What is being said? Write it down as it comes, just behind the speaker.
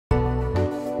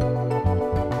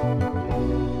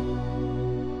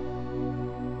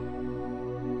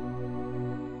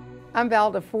I'm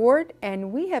Valda Ford,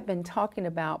 and we have been talking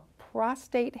about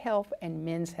prostate health and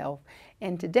men's health.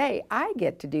 And today I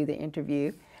get to do the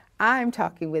interview. I'm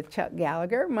talking with Chuck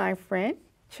Gallagher, my friend,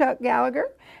 Chuck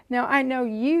Gallagher. Now, I know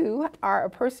you are a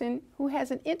person who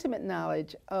has an intimate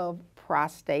knowledge of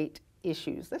prostate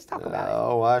issues. Let's talk about it.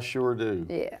 Oh, I sure do.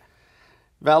 Yeah.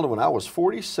 Valda, when I was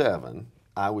 47,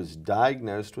 I was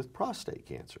diagnosed with prostate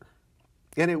cancer.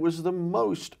 And it was the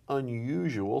most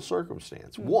unusual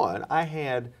circumstance. One, I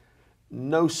had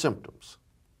no symptoms.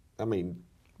 I mean,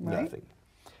 nothing.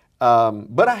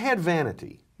 But I had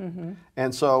vanity.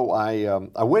 And so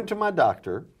I went to my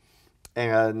doctor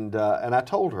and I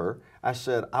told her, I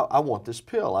said, I want this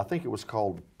pill. I think it was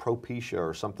called Propecia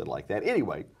or something like that.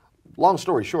 Anyway, long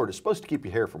story short, it's supposed to keep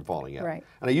your hair from falling out. Right.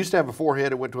 And I used to have a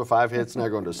 4-head, it went to a 5-head, it's now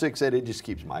going to a 6-head, it just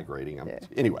keeps migrating.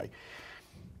 Anyway,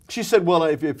 she said, well,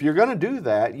 if you're going to do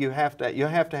that, you have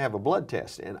to have a blood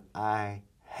test. And I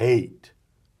hate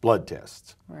blood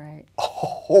tests. Right.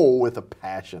 Oh, with a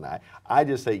passion. I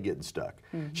just hate getting stuck.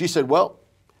 She said, well,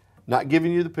 not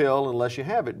giving you the pill unless you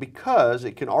have it because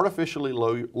it can artificially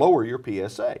lower your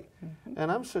PSA.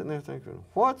 And I'm sitting there thinking,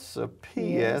 what's a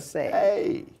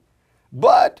PSA?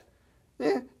 But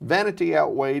vanity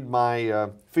outweighed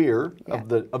my fear of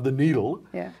the needle.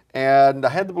 And I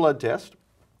had the blood test.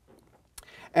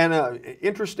 And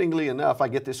interestingly enough, I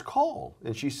get this call,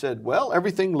 and she said, well,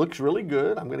 everything looks really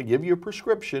good. I'm going to give you a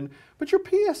prescription, but your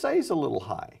PSA is a little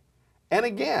high. And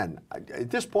again, at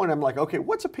this point, I'm like, okay,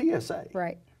 what's a PSA?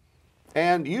 Right.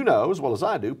 And you know, as well as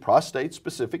I do,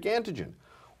 prostate-specific antigen.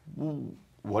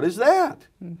 What is that?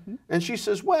 And she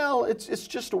says, well, it's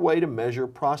just a way to measure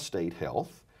prostate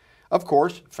health. Of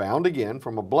course, found again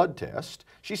from a blood test.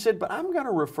 She said, but I'm going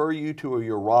to refer you to a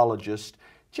urologist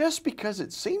just because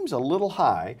it seems a little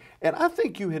high. And I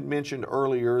think you had mentioned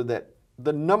earlier that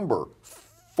the number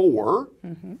 4,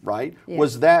 right,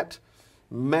 was that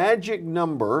magic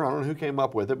number. I don't know who came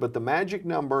up with it, but the magic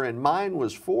number, and mine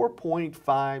was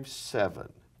 4.57.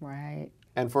 Right.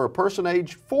 And for a person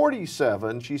age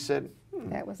 47, she said,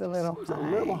 that was a little high.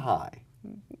 A little high.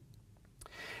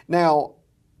 Now,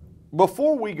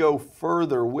 before we go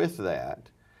further with that,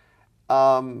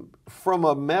 from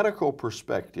a medical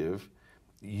perspective,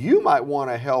 you might want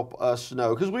to help us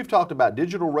know, because we've talked about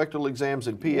digital rectal exams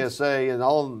and PSA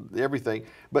and everything,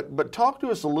 but talk to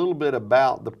us a little bit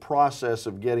about the process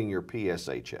of getting your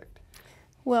PSA checked.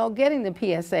 Well, getting the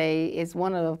PSA is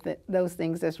one of those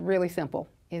things that's really simple.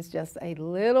 It's just a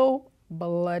little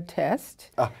blood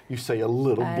test. You say a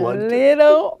little blood test? A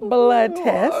little blood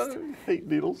test. I hate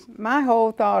needles. My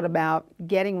whole thought about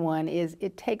getting one is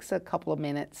it takes a couple of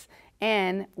minutes.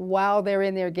 And while they're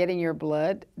in there getting your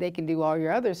blood, they can do all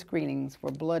your other screenings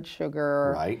for blood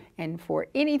sugar and for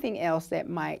anything else that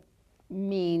might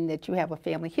mean that you have a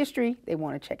family history. They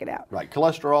want to check it out. Right.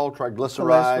 Cholesterol,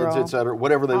 triglycerides, et cetera,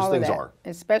 whatever those things are.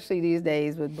 Especially these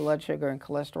days with blood sugar and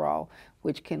cholesterol,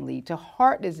 which can lead to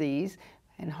heart disease.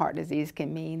 And heart disease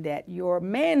can mean that your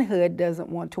manhood doesn't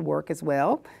want to work as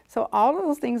well. So all of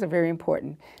those things are very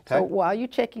important. So while you're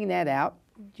checking that out,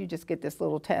 you just get this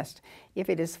little test. If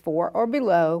it is 4 or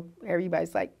below,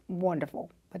 everybody's like, wonderful.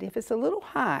 But if it's a little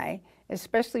high,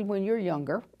 especially when you're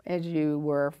younger, as you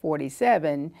were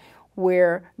 47,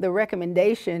 where the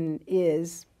recommendation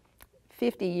is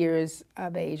 50 years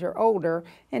of age or older,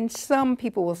 and some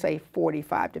people will say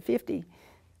 45 to 50,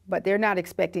 but they're not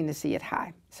expecting to see it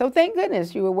high. So thank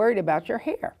goodness you were worried about your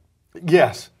hair.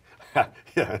 Yes.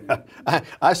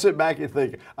 I sit back and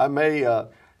think, I may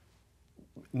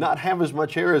not have as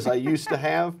much hair as I used to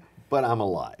have, but I'm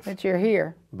alive. But you're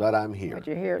here. But I'm here. But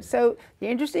you're here. So the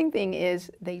interesting thing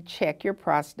is they check your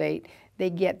prostate, they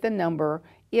get the number.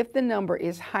 If the number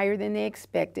is higher than they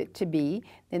expect it to be,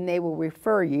 then they will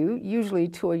refer you, usually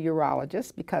to a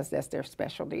urologist, because that's their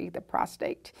specialty, the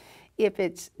prostate. If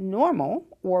it's normal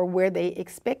or where they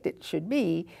expect it should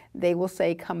be, they will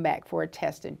say come back for a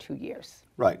test in 2 years.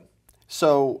 Right.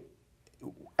 So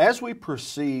as we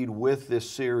proceed with this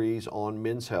series on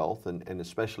men's health and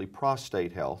especially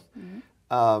prostate health, in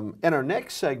our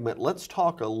next segment, let's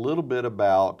talk a little bit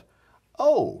about,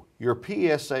 your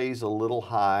PSA's a little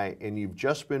high and you've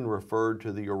just been referred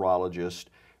to the urologist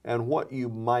and what you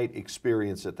might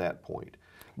experience at that point.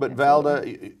 But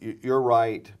Valda, you're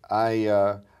right.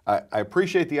 I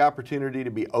appreciate the opportunity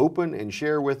to be open and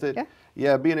share with it.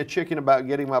 Yeah, being a chicken about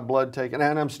getting my blood taken,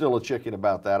 and I'm still a chicken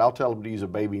about that. I'll tell them to use a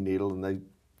baby needle and they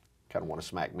kind of want to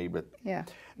smack me, but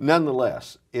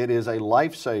nonetheless, it is a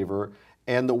lifesaver.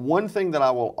 And the one thing that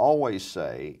I will always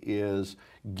say is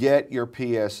get your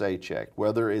PSA checked,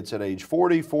 whether it's at age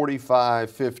 40, 45,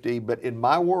 50, but in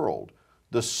my world,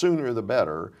 the sooner the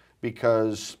better,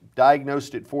 because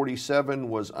diagnosed at 47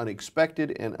 was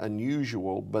unexpected and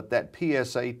unusual, but that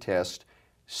PSA test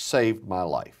saved my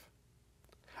life.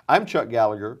 I'm Chuck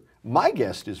Gallagher. My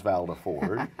guest is Valda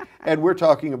Ford, and we're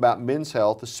talking about men's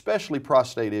health, especially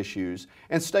prostate issues.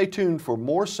 And stay tuned for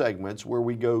more segments where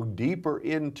we go deeper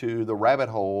into the rabbit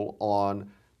hole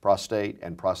on prostate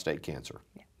and prostate cancer.